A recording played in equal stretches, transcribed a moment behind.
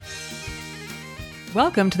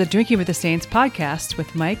Welcome to the Drinking with the Saints podcast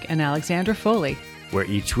with Mike and Alexandra Foley, where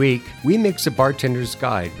each week we mix a bartender's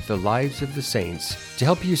guide with the lives of the saints to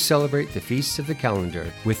help you celebrate the feasts of the calendar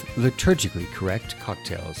with liturgically correct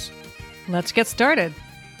cocktails. Let's get started.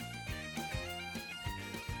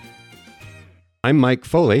 I'm Mike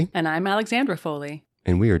Foley. And I'm Alexandra Foley.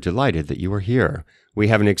 And we are delighted that you are here. We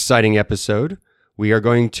have an exciting episode. We are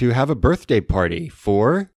going to have a birthday party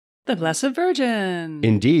for the Blessed Virgin.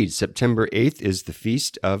 Indeed, September 8th is the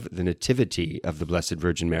feast of the Nativity of the Blessed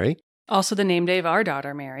Virgin Mary. Also the name day of our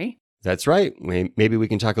daughter, Mary. That's right. Maybe we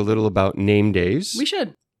can talk a little about name days. We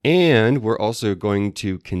should. And we're also going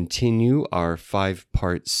to continue our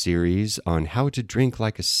 5-part series on how to drink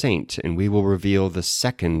like a saint, and we will reveal the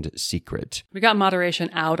second secret. We got moderation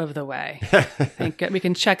out of the way. I think we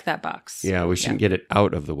can check that box. Yeah, we shouldn't get it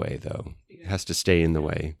out of the way, though. It has to stay in the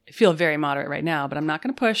way. I feel very moderate right now, but I'm not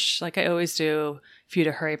going to push, like I always do, for you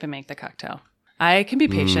to hurry up and make the cocktail. I can be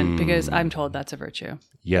patient because I'm told that's a virtue.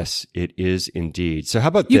 Yes, it is indeed. So how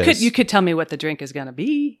about this? You could tell me what the drink is going to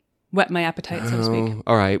be. Whet my appetite, so to speak.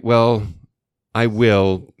 All right. Well, I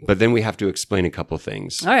will, but then we have to explain a couple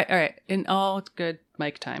things. All right. In all good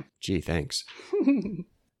Mike time. Gee, thanks.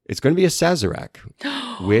 It's going to be a Sazerac,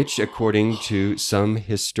 which, according to some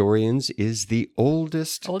historians, is the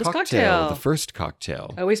oldest cocktail. The first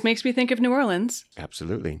cocktail. Always makes me think of New Orleans.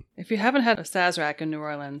 Absolutely. If you haven't had a Sazerac in New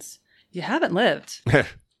Orleans, you haven't lived.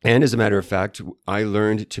 And as a matter of fact, I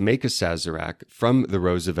learned to make a Sazerac from the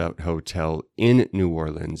Roosevelt Hotel in New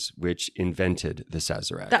Orleans, which invented the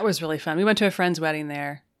Sazerac. That was really fun. We went to a friend's wedding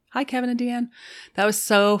there. Hi, Kevin and Deanne. That was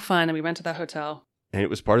so fun. And we went to that hotel. And it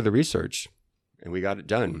was part of the research. And we got it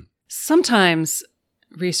done. Sometimes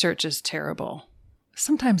research is terrible.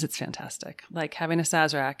 Sometimes it's fantastic. Like having a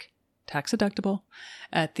Sazerac, tax deductible,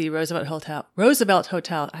 at the Roosevelt Hotel. Roosevelt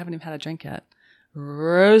Hotel. I haven't even had a drink yet.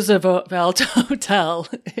 Roosevelt Hotel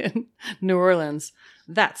in New Orleans.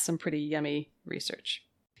 That's some pretty yummy research.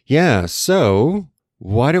 Yeah, so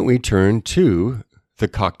why don't we turn to the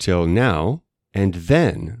cocktail now, and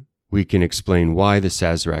then we can explain why the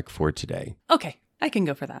Sazerac for today. Okay, I can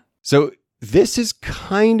go for that. So this is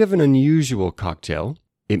kind of an unusual cocktail.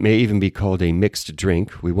 It may even be called a mixed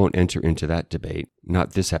drink. We won't enter into that debate.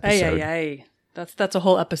 Not this episode. Ay. That's a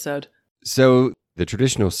whole episode. So the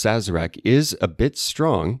traditional Sazerac is a bit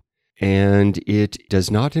strong, and it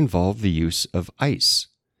does not involve the use of ice.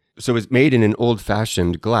 So it's made in an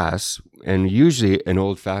old-fashioned glass, and usually an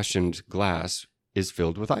old-fashioned glass is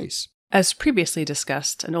filled with ice. As previously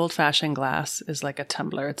discussed, an old-fashioned glass is like a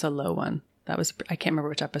tumbler. It's a low one. I can't remember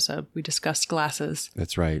which episode. We discussed glasses.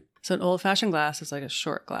 That's right. So an old-fashioned glass is like a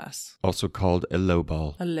short glass. Also called a low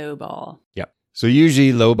ball. A low ball. Yeah. So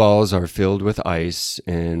usually low balls are filled with ice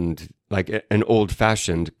and like an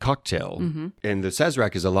old-fashioned cocktail. Mm-hmm. And the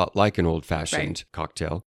Sazerac is a lot like an old-fashioned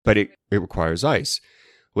cocktail, but it requires ice.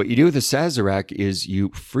 What you do with the Sazerac is you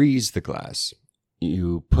freeze the glass.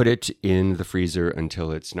 You put it in the freezer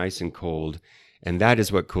until it's nice and cold, and that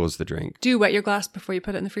is what cools the drink. Do you wet your glass before you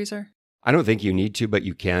put it in the freezer? I don't think you need to, but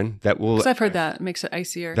you can. Because I've heard that. It makes it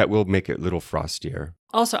icier. That will make it a little frostier.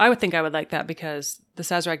 Also, I would think I would like that because the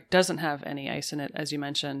Sazerac doesn't have any ice in it, as you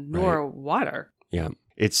mentioned, nor water. Yeah.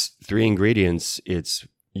 It's 3 ingredients. It's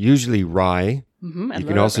usually rye. Mm-hmm, you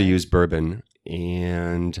can also use bourbon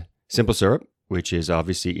and simple syrup, which is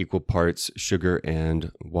obviously equal parts sugar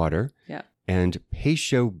and water. Yeah. And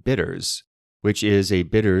Peychaud bitters, which is a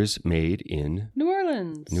bitters made in New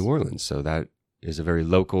Orleans. So that is a very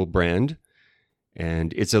local brand.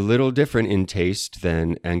 And it's a little different in taste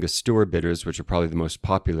than Angostura bitters, which are probably the most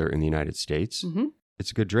popular in the United States. Mm-hmm.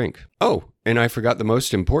 It's a good drink. Oh, and I forgot the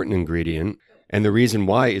most important ingredient. And the reason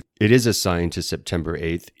why it is assigned to September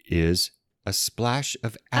 8th is a splash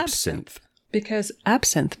of absinthe. Because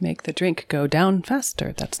absinthe make the drink go down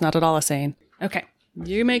faster. That's not at all a saying. Okay,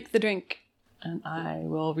 you make the drink and I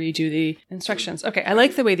will read you the instructions. Okay, I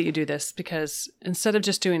like the way that you do this because instead of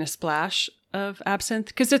just doing a splash of absinthe,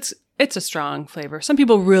 because it's a strong flavor. Some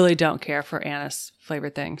people really don't care for anise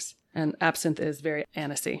flavored things, and absinthe is very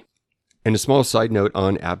anisey. And a small side note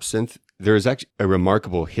on absinthe, there is actually a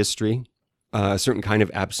remarkable history. A certain kind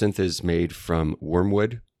of absinthe is made from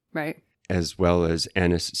wormwood, right, as well as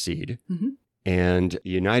anise seed. Mm-hmm. And the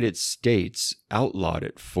United States outlawed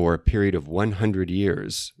it for a period of 100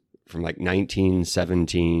 years, from like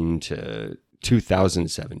 1917 to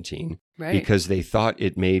 2017, right, because they thought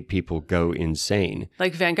it made people go insane.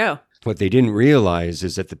 Like Van Gogh. What they didn't realize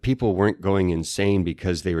is that the people weren't going insane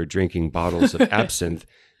because they were drinking bottles of absinthe.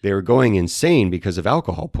 They were going insane because of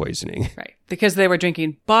alcohol poisoning. Right. Because they were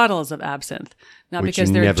drinking bottles of absinthe, not which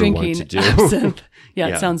because they were drinking absinthe. Yeah,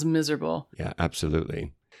 Yeah. It sounds miserable. Yeah,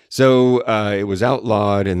 absolutely. So it was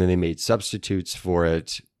outlawed, and then they made substitutes for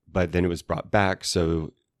it, but then it was brought back.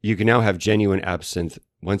 So you can now have genuine absinthe,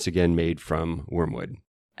 once again made from wormwood.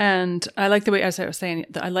 And I like the way, as I was saying,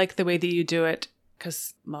 I like the way that you do it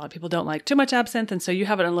because a lot of people don't like too much absinthe. And so you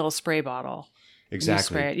have it in a little spray bottle. Exactly. You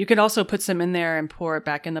spray it. You could also put some in there and pour it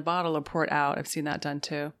back in the bottle or pour it out. I've seen that done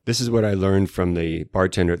too. This is what I learned from the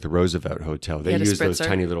bartender at the Roosevelt Hotel. They use those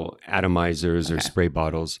tiny little atomizers or spray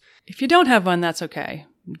bottles. If you don't have one, that's okay,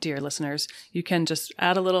 dear listeners. You can just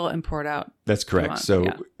add a little and pour it out. That's correct. So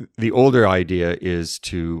the older idea is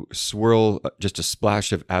to swirl just a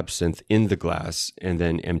splash of absinthe in the glass and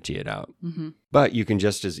then empty it out. Mm-hmm. But you can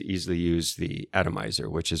just as easily use the atomizer,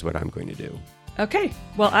 which is what I'm going to do. Okay.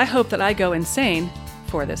 Well, I hope that I go insane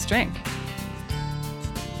for this drink.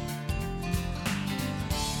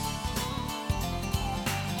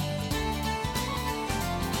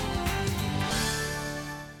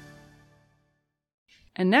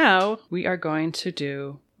 And now we are going to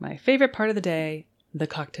do my favorite part of the day, the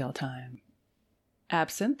cocktail time.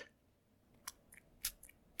 Absinthe.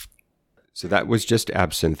 So that was just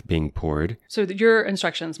absinthe being poured. So your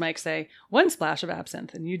instructions, Mike, say 1 splash of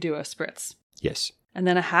absinthe, and you do a spritz. Yes. And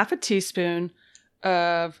then a half a teaspoon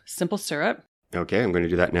of simple syrup. Okay, I'm going to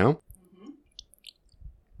do that now.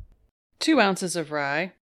 2 ounces of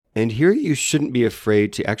rye. And here you shouldn't be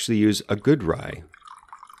afraid to actually use a good rye.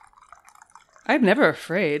 I'm never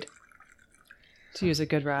afraid to use a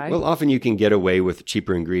good rye. Well, often you can get away with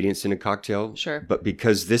cheaper ingredients in a cocktail. Sure. But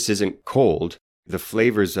because this isn't cold, the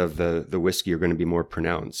flavors of the whiskey are going to be more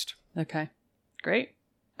pronounced. Okay, great.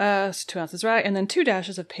 So 2 ounces rye, and then 2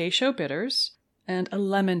 dashes of Peychaud bitters, and a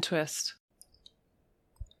lemon twist.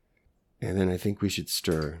 And then I think we should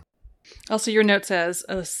stir. Also, your note says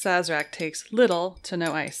a Sazerac takes little to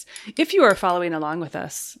no ice. If you are following along with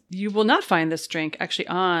us, you will not find this drink actually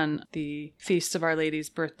on the Feast of Our Lady's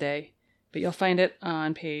birthday, but you'll find it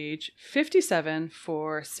on page 57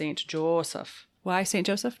 for St. Joseph. Why St.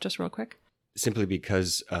 Joseph? Just real quick. Simply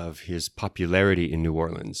because of his popularity in New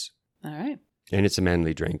Orleans. All right. And it's a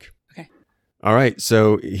manly drink. Okay. All right.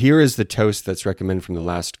 So here is the toast that's recommended from the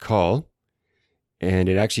last call. And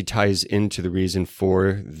it actually ties into the reason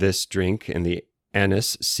for this drink and the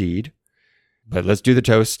anise seed. But let's do the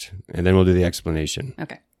toast, and then we'll do the explanation.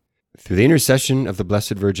 Okay. Through the intercession of the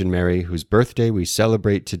Blessed Virgin Mary, whose birthday we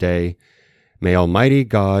celebrate today, may Almighty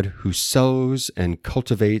God, who sows and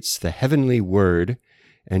cultivates the heavenly word,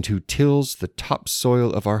 and who tills the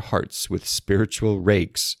topsoil of our hearts with spiritual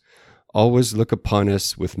rakes, always look upon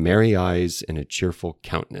us with merry eyes and a cheerful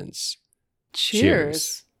countenance.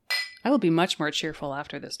 Cheers. I will be much more cheerful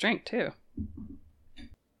after this drink, too.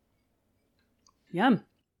 Yum.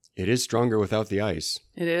 It is stronger without the ice.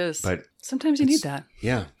 It is. But sometimes you need that.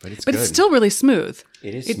 Yeah, but it's good. But it's still really smooth.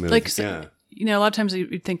 It is smooth, yeah. You know, a lot of times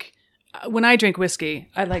you'd think, when I drink whiskey,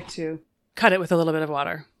 I like to cut it with a little bit of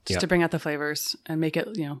water just to bring out the flavors and make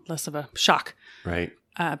it, less of a shock. Right.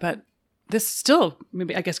 But this still,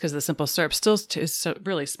 maybe I guess because of the simple syrup, still is so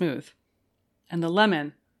really smooth. And the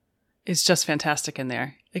lemon is just fantastic in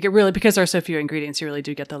there. Like it really, because there are so few ingredients, you really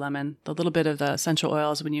do get the lemon. The little bit of the essential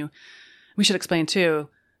oils we should explain too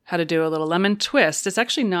how to do a little lemon twist. It's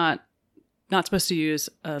actually not supposed to use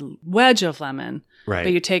a wedge of lemon, right?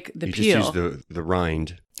 But you take the peel. Just use the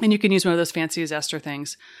rind. And you can use one of those fancy zester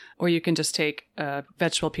things, or you can just take a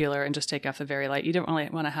vegetable peeler and just take off the very light. You don't really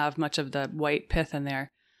want to have much of the white pith in there.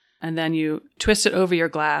 And then you twist it over your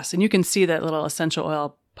glass, and you can see that little essential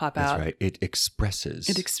oil pop out. That's right. It expresses.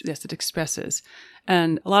 Yes, it expresses.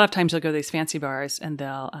 And a lot of times you'll go to these fancy bars, and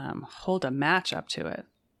they'll hold a match up to it.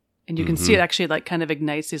 And you can see it actually like kind of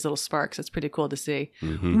ignites these little sparks. It's pretty cool to see.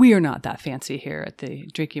 Mm-hmm. We are not that fancy here at the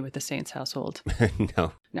Drinking with the Saints household.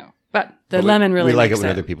 No. But lemon really we like makes it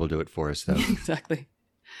when other people do it for us, though. Exactly.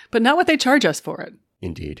 But not what they charge us for it.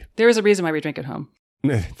 Indeed. There is a reason why we drink at home.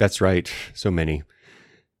 That's right. So many.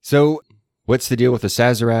 So what's the deal with the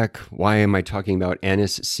Sazerac? Why am I talking about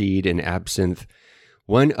anise seed and absinthe?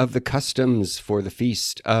 One of the customs for the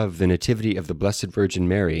feast of the Nativity of the Blessed Virgin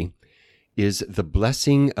Mary is the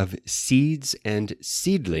blessing of seeds and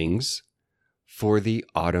seedlings for the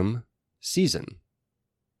autumn season.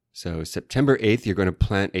 So September 8th, you're going to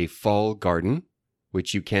plant a fall garden,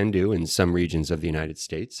 which you can do in some regions of the United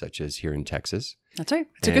States, such as here in Texas. That's right.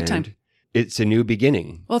 It's a good time. It's a new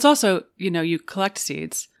beginning. Well, it's also, you collect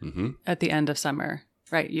seeds at the end of summer,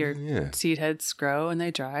 right? Your seed heads grow and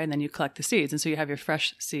they dry, and then you collect the seeds. And so you have your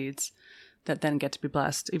fresh seeds that then get to be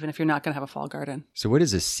blessed, even if you're not going to have a fall garden. So what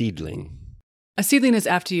is a seedling? A seedling is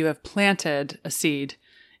after you have planted a seed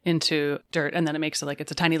into dirt, and then it makes it like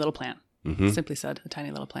it's a tiny little plant. Mm-hmm. Simply said, a tiny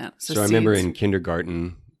little plant. So I remember in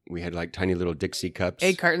kindergarten, we had like tiny little Dixie cups.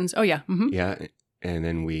 Egg cartons. Oh, yeah. Mm-hmm. Yeah. And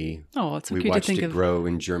then we it's so we cute watched to think it of. grow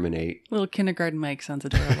and germinate. Little kindergarten Mike sounds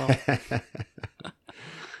adorable.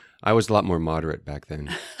 I was a lot more moderate back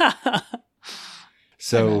then. I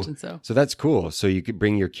imagine so. So that's cool. So you could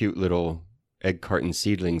bring your cute little egg carton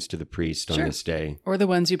seedlings to the priest on this day. Or the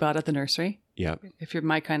ones you bought at the nursery. Yeah. If you're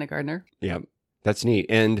my kind of gardener. Yeah. That's neat.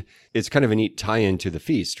 And it's kind of a neat tie-in to the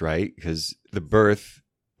feast, right? Because the birth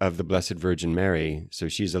of the Blessed Virgin Mary, so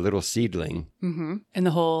she's a little seedling. Mm-hmm. And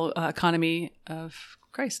the whole economy of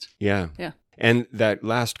Christ. Yeah. Yeah. And that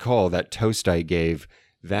last call, that toast I gave,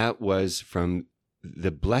 that was from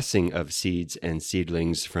the blessing of seeds and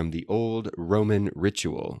seedlings from the old Roman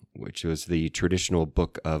ritual, which was the traditional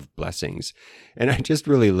book of blessings. And I just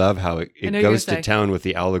really love how it goes to town with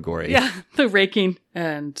the allegory. Yeah, the raking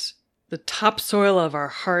and the topsoil of our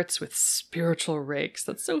hearts with spiritual rakes.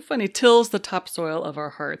 That's so funny. Tills the topsoil of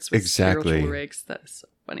our hearts with spiritual rakes. That is so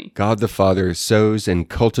funny. God the Father sows and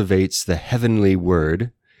cultivates the heavenly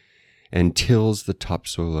word and tills the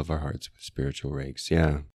topsoil of our hearts with spiritual rakes.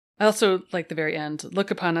 Yeah. I also like the very end.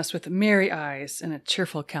 Look upon us with merry eyes and a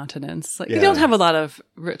cheerful countenance. Like, you don't have a lot of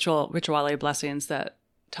rituale blessings that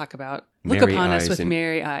talk about look upon us with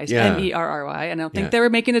merry eyes, Merry. And I don't think they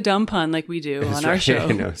were making a dumb pun like we do on our show.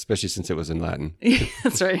 No, especially since it was in Latin.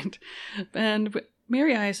 That's right. And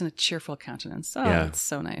merry eyes and a cheerful countenance. Oh, that's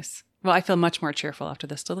so nice. Well, I feel much more cheerful after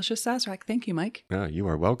this delicious Sazerac. Thank you, Mike. Oh, you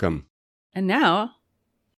are welcome. And now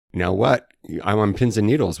what? I'm on pins and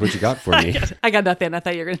needles. What you got for me? I got nothing. I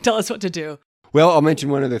thought you were going to tell us what to do. Well, I'll mention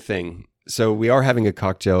one other thing. So we are having a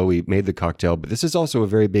cocktail. We made the cocktail, but this is also a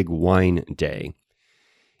very big wine day.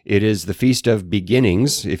 It is the Feast of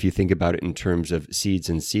Beginnings, if you think about it in terms of seeds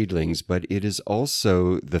and seedlings, but it is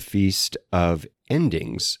also the Feast of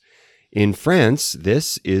Endings. In France,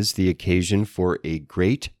 this is the occasion for a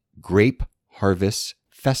great grape harvest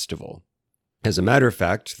festival. As a matter of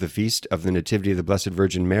fact, the Feast of the Nativity of the Blessed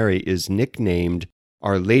Virgin Mary is nicknamed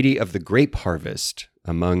Our Lady of the Grape Harvest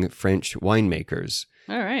among French winemakers.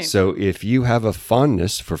 All right. So if you have a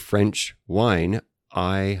fondness for French wine,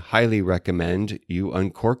 I highly recommend you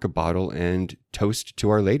uncork a bottle and toast to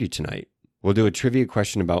Our Lady tonight. We'll do a trivia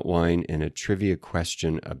question about wine and a trivia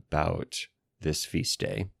question about this feast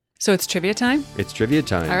day. So it's trivia time? It's trivia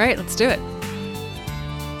time. All right, let's do it.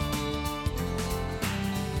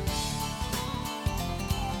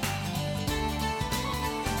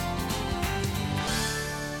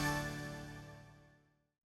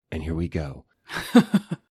 And here we go.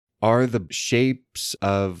 Are the shapes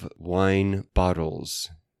of wine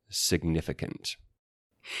bottles significant?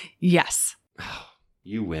 Yes.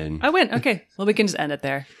 You win. I win. Okay. Well, we can just end it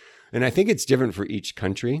there. And I think it's different for each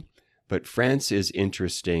country, but France is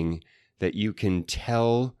interesting that you can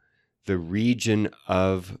tell the region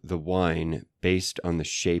of the wine based on the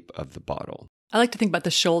shape of the bottle. I like to think about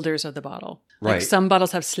the shoulders of the bottle. Right. Like some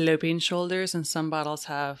bottles have sloping shoulders and some bottles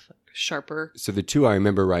have sharper. So the two I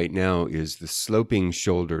remember right now is the sloping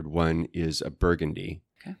shouldered one is a Burgundy.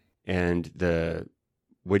 Okay. And the,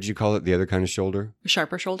 what'd you call it? The other kind of shoulder?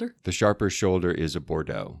 Sharper shoulder? The sharper shoulder is a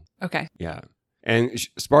Bordeaux. Okay. Yeah. And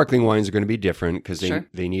sparkling wines are going to be different because Sure.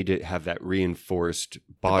 they need to have that reinforced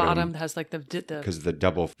bottom. The bottom has like the because of the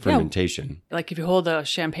double fermentation. Like if you hold a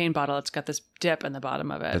champagne bottle, it's got this dip in the bottom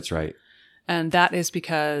of it. That's right. And that is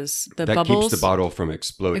because the that bubbles keeps the bottle from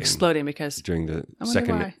exploding because during the I wonder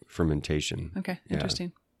second why. fermentation. Okay, Yeah.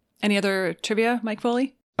 interesting. Any other trivia, Mike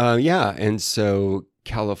Foley? Yeah, and so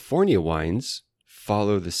California wines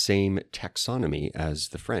follow the same taxonomy as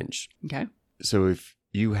the French. Okay. So if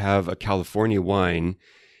you have a California wine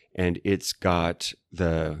and it's got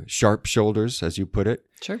the sharp shoulders, as you put it,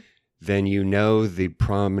 Sure. then you know the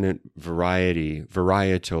prominent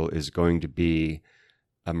varietal is going to be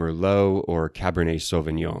a Merlot or Cabernet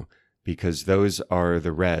Sauvignon, because those are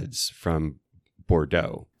the reds from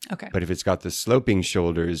Bordeaux. Okay. But if it's got the sloping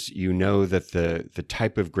shoulders, you know that the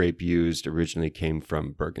type of grape used originally came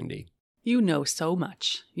from Burgundy. You know so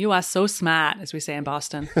much. You are so smart, as we say in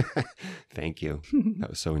Boston. Thank you.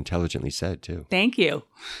 That was so intelligently said, too. Thank you.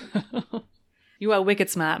 You are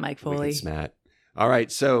wicked smart, Mike Foley. Wicked smart. All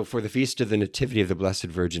right, so for the Feast of the Nativity of the Blessed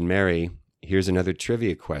Virgin Mary, here's another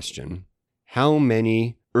trivia question. How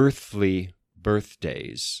many earthly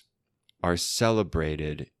birthdays are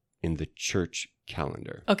celebrated in the church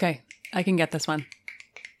calendar? Okay, I can get this one.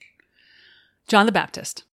 John the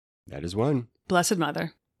Baptist. That is one. Blessed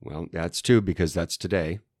Mother. Well, that's two because that's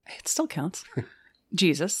today. It still counts.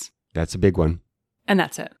 Jesus. That's a big one. And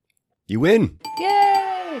that's it. You win.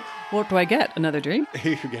 Yay! What do I get? Another drink?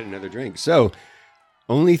 You get another drink. So,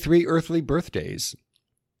 only 3 earthly birthdays.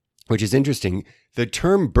 which is interesting. The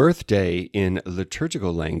term birthday in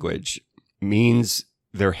liturgical language means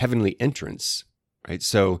their heavenly entrance, right?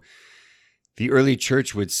 So the early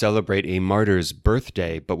church would celebrate a martyr's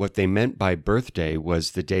birthday, but what they meant by birthday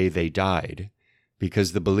was the day they died,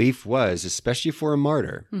 because the belief was, especially for a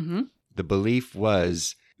martyr, the belief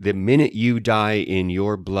was the minute you die in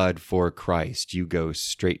your blood for Christ, you go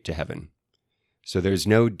straight to heaven. So there's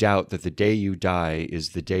no doubt that the day you die is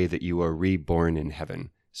the day that you are reborn in heaven.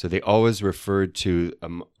 So they always referred to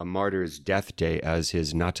a martyr's death day as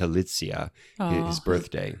his natalitia, his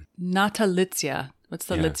birthday. Natalitia. What's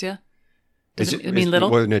the litia? Does it mean little?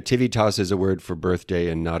 Well, nativitas is a word for birthday,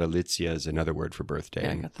 and natalitia is another word for birthday.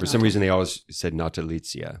 Yeah, and for some reason, they always said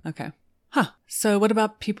natalitia. Okay. Huh. So what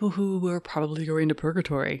about people who were probably going to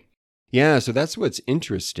purgatory? Yeah, so that's what's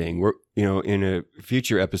interesting. We're, in a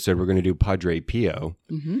future episode, we're going to do Padre Pio.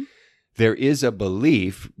 There is a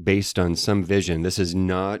belief based on some vision. This is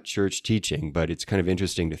not church teaching, but it's kind of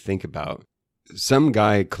interesting to think about. Some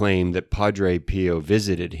guy claimed that Padre Pio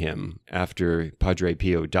visited him after Padre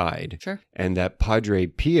Pio died. Sure. And that Padre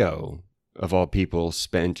Pio, of all people,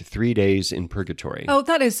 spent 3 days in purgatory. Oh,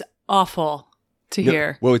 that is awful to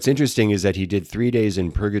hear. Well, what's interesting is that he did 3 days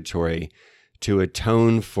in purgatory to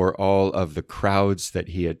atone for all of the crowds that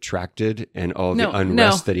he attracted and all the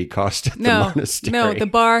unrest that he caused at the monastery. No, the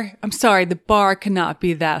bar cannot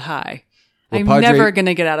be that high. Well, I'm never going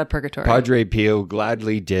to get out of purgatory. Padre Pio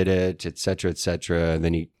gladly did it, et cetera, and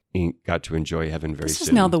then he got to enjoy heaven very soon. This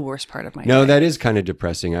is now the worst part of my No, day. that is kind of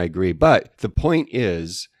depressing, I agree. But the point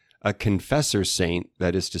is, a confessor saint,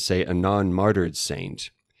 that is to say, a non-martyred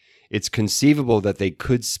saint, it's conceivable that they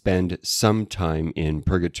could spend some time in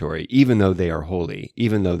purgatory, even though they are holy,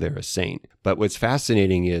 even though they're a saint. But what's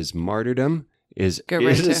fascinating is martyrdom is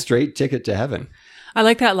a straight ticket to heaven. I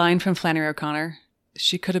like that line from Flannery O'Connor.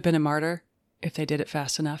 She could have been a martyr if they did it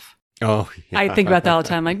fast enough. Oh, yeah. I think about that all the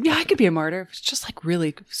time. Like, yeah, I could be a martyr. It's just like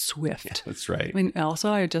really swift. Yeah, that's right. I mean,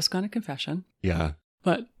 also, I had just gone to confession. Yeah.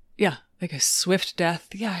 But yeah, like a swift death.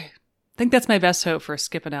 Yeah, I think that's my best hope for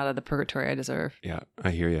skipping out of the purgatory I deserve. Yeah,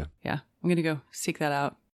 I hear you. Yeah, I'm going to go seek that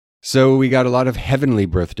out. So we got a lot of heavenly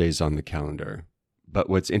birthdays on the calendar. But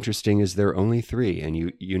what's interesting is there are only 3, and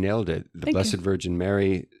you nailed it. The Blessed Virgin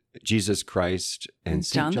Mary, Jesus Christ, and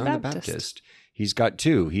St. John the Baptist. He's got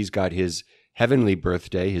 2. He's got his heavenly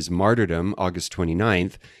birthday, his martyrdom, August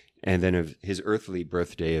 29th, and then of his earthly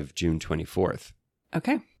birthday of June 24th.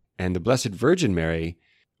 Okay. And the Blessed Virgin Mary,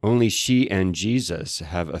 only she and Jesus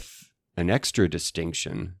have an extra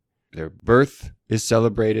distinction. Their birth is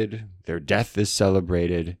celebrated, their death is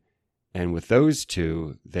celebrated, and with those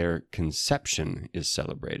 2, their conception is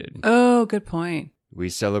celebrated. Oh, good point. We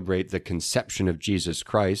celebrate the conception of Jesus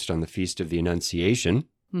Christ on the Feast of the Annunciation.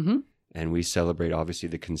 And we celebrate, obviously,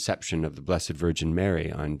 the conception of the Blessed Virgin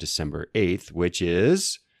Mary on December 8th, which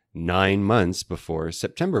is 9 months before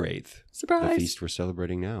September 8th. Surprise. The feast we're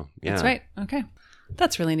celebrating now. Yeah. That's right. Okay.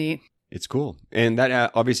 That's really neat. It's cool. And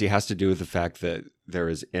that obviously has to do with the fact that there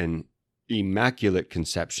is an immaculate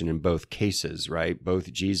conception in both cases, right?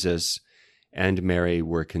 Both Jesus and Mary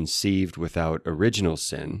were conceived without original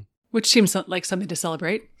sin. Which seems like something to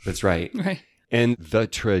celebrate. That's right. Right. And the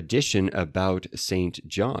tradition about St.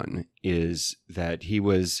 John is that he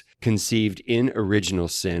was conceived in original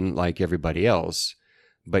sin like everybody else,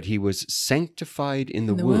 but he was sanctified in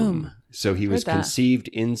the womb. So he was conceived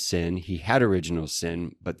in sin. He had original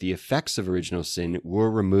sin, but the effects of original sin were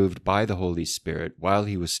removed by the Holy Spirit while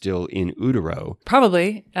he was still in utero.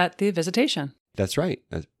 Probably at the visitation. That's right.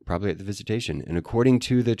 That's probably at the visitation. And according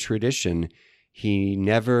to the tradition, he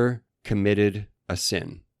never committed a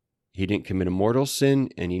sin. He didn't commit a mortal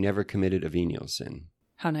sin, and he never committed a venial sin.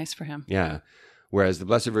 How nice for him. Yeah. Whereas the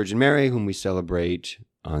Blessed Virgin Mary, whom we celebrate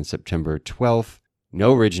on September 12th,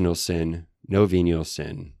 no original sin, no venial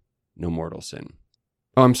sin, no mortal sin.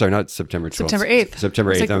 Oh, I'm sorry, not September 12th. September 8th.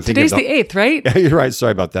 September 8th. Like, today's the 8th, right? Yeah, you're right.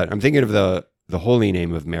 Sorry about that. I'm thinking of the holy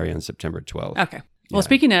name of Mary on September 12th. Okay. Well,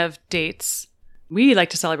 speaking of dates, we like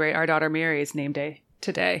to celebrate our daughter Mary's name day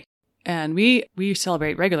today. And we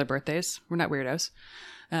celebrate regular birthdays. We're not weirdos.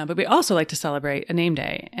 But we also like to celebrate a name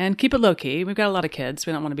day and keep it low key. We've got a lot of kids.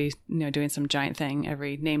 We don't want to be, doing some giant thing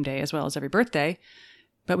every name day as well as every birthday.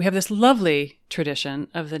 But we have this lovely tradition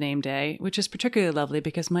of the name day, which is particularly lovely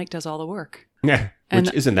because Mike does all the work. Yeah,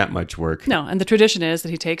 which isn't that much work. No, and the tradition is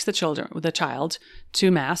that he takes the child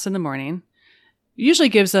to Mass in the morning, usually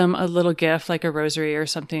gives them a little gift like a rosary or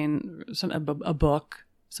something, a book,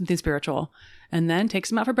 something spiritual, and then takes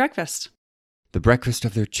them out for breakfast. The breakfast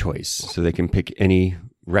of their choice, so they can pick any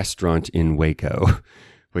restaurant in Waco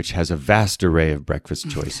which has a vast array of breakfast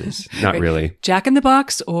choices. Not really. Jack in the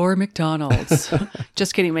Box or McDonald's.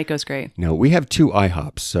 Just kidding. Mako's great. No, we have 2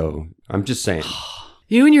 IHOPs, so I'm just saying.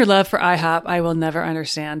 You and your love for IHOP, I will never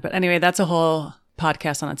understand. But anyway, that's a whole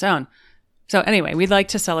podcast on its own. So anyway, we'd like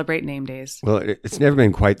to celebrate name days. Well, it's never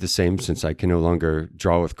been quite the same since I can no longer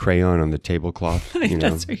draw with crayon on the tablecloth. You know,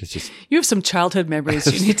 right. it's just... You have some childhood memories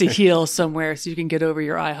you need to heal somewhere so you can get over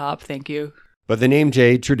your IHOP. Thank you. But the name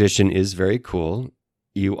day tradition is very cool.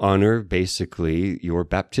 You honor basically your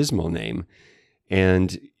baptismal name.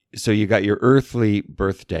 And so you got your earthly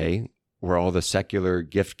birthday where all the secular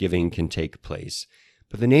gift giving can take place.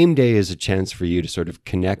 But the name day is a chance for you to sort of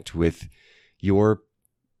connect with your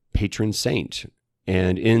patron saint.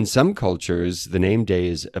 And in some cultures, the name day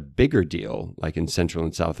is a bigger deal, like in Central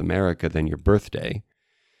and South America, than your birthday.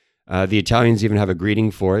 The Italians even have a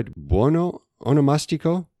greeting for it. Buono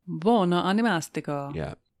onomastico? Buono onomastico.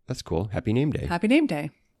 Yeah, that's cool. Happy name day. Happy name day.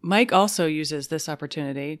 Mike also uses this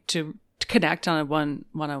opportunity to connect on a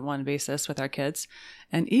one-on-one basis with our kids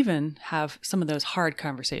and even have some of those hard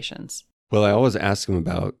conversations. Well, I always ask them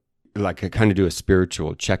about, like, I kind of do a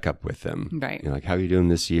spiritual checkup with them. Right. You know, like, how are you doing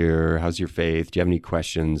this year? How's your faith? Do you have any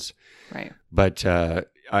questions? Right. But I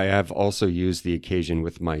have also used the occasion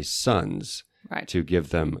with my sons to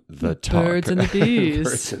give them the talk. Birds and the bees.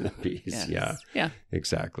 Birds and the bees, Yes. yeah. Yeah.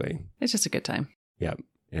 Exactly. It's just a good time. Yeah.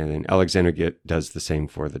 And then Alexander does the same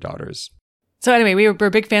for the daughters. So anyway, we're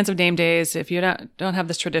big fans of name days. If you don't have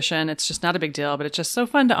this tradition, it's just not a big deal, but it's just so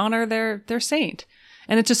fun to honor their saint.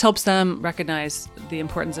 And it just helps them recognize the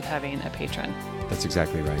importance of having a patron. That's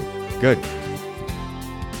exactly right. Good.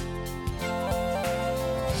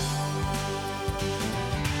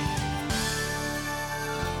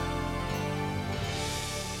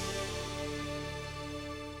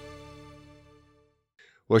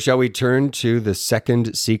 Well, shall we turn to the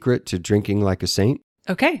second secret to drinking like a saint?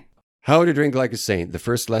 Okay. How to drink like a saint. The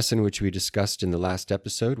first lesson, which we discussed in the last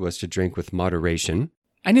episode, was to drink with moderation.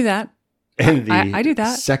 I knew that. And the I do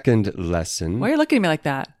that. second lesson Why are you looking at me like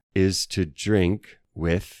that? is to drink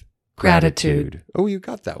with Gratitude. gratitude. Oh, you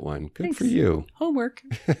got that one. Good Thanks. for you. Homework.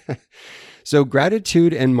 So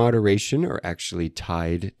gratitude and moderation are actually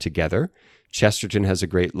tied together. Chesterton has a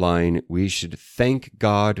great line, "We should thank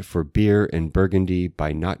God for beer and Burgundy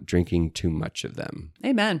by not drinking too much of them."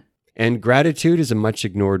 Amen. And gratitude is a much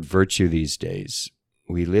ignored virtue these days.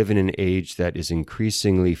 We live in an age that is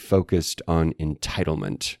increasingly focused on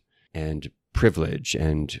entitlement and privilege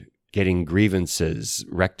and getting grievances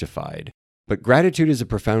rectified. But gratitude is a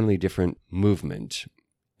profoundly different movement.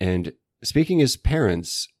 And speaking as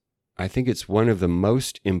parents, I think it's one of the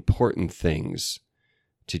most important things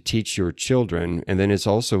to teach your children. And then it's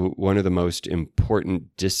also one of the most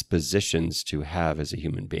important dispositions to have as a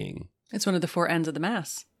human being. It's one of the 4 ends of the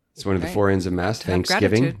Mass. It's one of the 4 ends of Mass, To have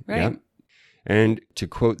Thanksgiving. gratitude, right. Yep. And to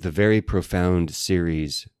quote the very profound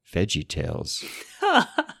series, Veggie Tales,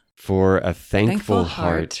 for a thankful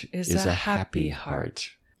heart is a happy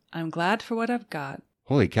heart. I'm glad for what I've got.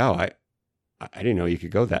 Holy cow, I didn't know you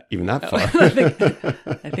could go that far.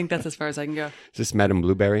 I think that's as far as I can go. Is this Madame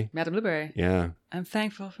Blueberry? Madame Blueberry. Yeah. I'm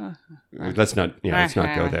thankful for... Let's not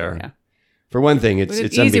go there. Yeah. For one thing, it's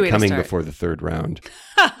It's an easy way to unbecoming start. before the third round.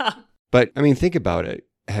 But, I mean, think about it.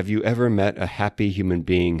 Have you ever met a happy human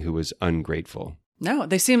being who was ungrateful? No,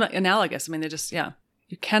 they seem like analogous. I mean, they're just,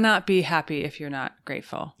 You cannot be happy if you're not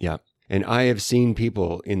grateful. Yeah. And I have seen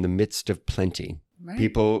people in the midst of plenty, Right.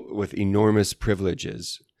 people with enormous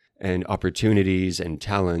privileges and opportunities and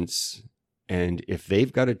talents. And if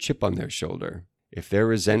they've got a chip on their shoulder, if they're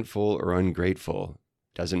resentful or ungrateful,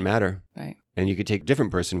 doesn't matter. Right. And you could take a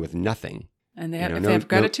different person with nothing. And they You have, know, if no- they have no-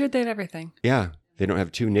 gratitude, they have everything. Yeah. They don't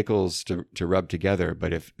have 2 nickels to rub together,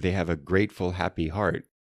 but if they have a grateful, happy heart.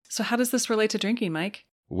 So how does this relate to drinking, Mike?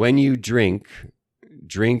 When you drink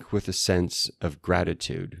with a sense of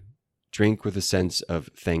gratitude. Drink with a sense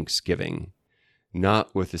of thanksgiving,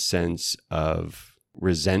 not with a sense of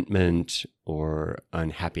resentment or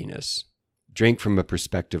unhappiness. Drink from a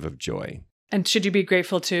perspective of joy. And should you be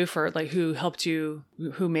grateful too for like who helped you,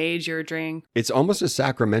 who made your drink? It's almost a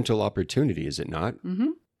sacramental opportunity, is it not? Mm-hmm.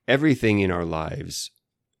 Everything in our lives,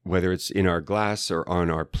 whether it's in our glass or on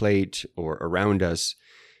our plate or around us,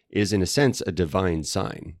 is in a sense a divine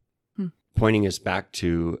sign, pointing us back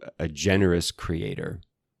to a generous creator.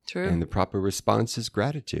 True. And the proper response is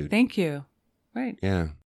gratitude. Thank you. Right. Yeah.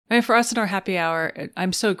 I mean, for us in our happy hour,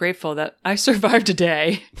 I'm so grateful that I survived a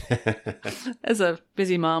day as a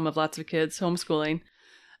busy mom of lots of kids, homeschooling.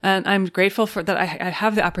 And I'm grateful for that I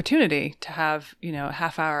have the opportunity to have, a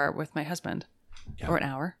half hour with my husband or an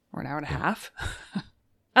hour and a half.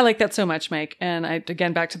 I like that so much, Mike. And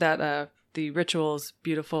again, back to that the rituale's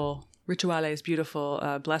beautiful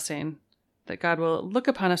blessing, that God will look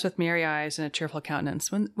upon us with merry eyes and a cheerful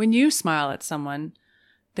countenance. When you smile at someone,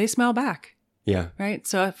 they smile back. Yeah. Right?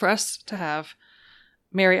 So for us to have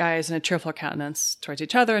merry eyes and a cheerful countenance towards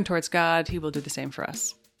each other and towards God, he will do the same for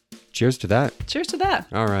us. Cheers to that. Cheers to that.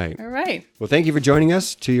 All right. All right. Well, thank you for joining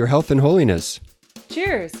us to your health and holiness.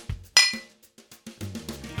 Cheers.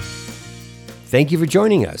 Thank you for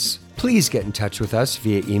joining us. Please get in touch with us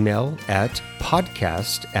via email at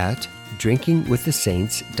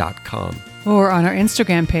podcast@drinkingwiththesaints.com. Or on our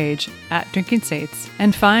Instagram page @Drinking Saints,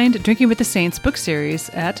 and find Drinking with the Saints book series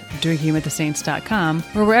at drinkingwiththesaints.com,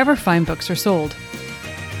 or wherever fine books are sold.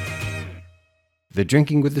 The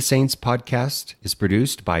Drinking with the Saints podcast is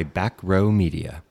produced by Back Row Media.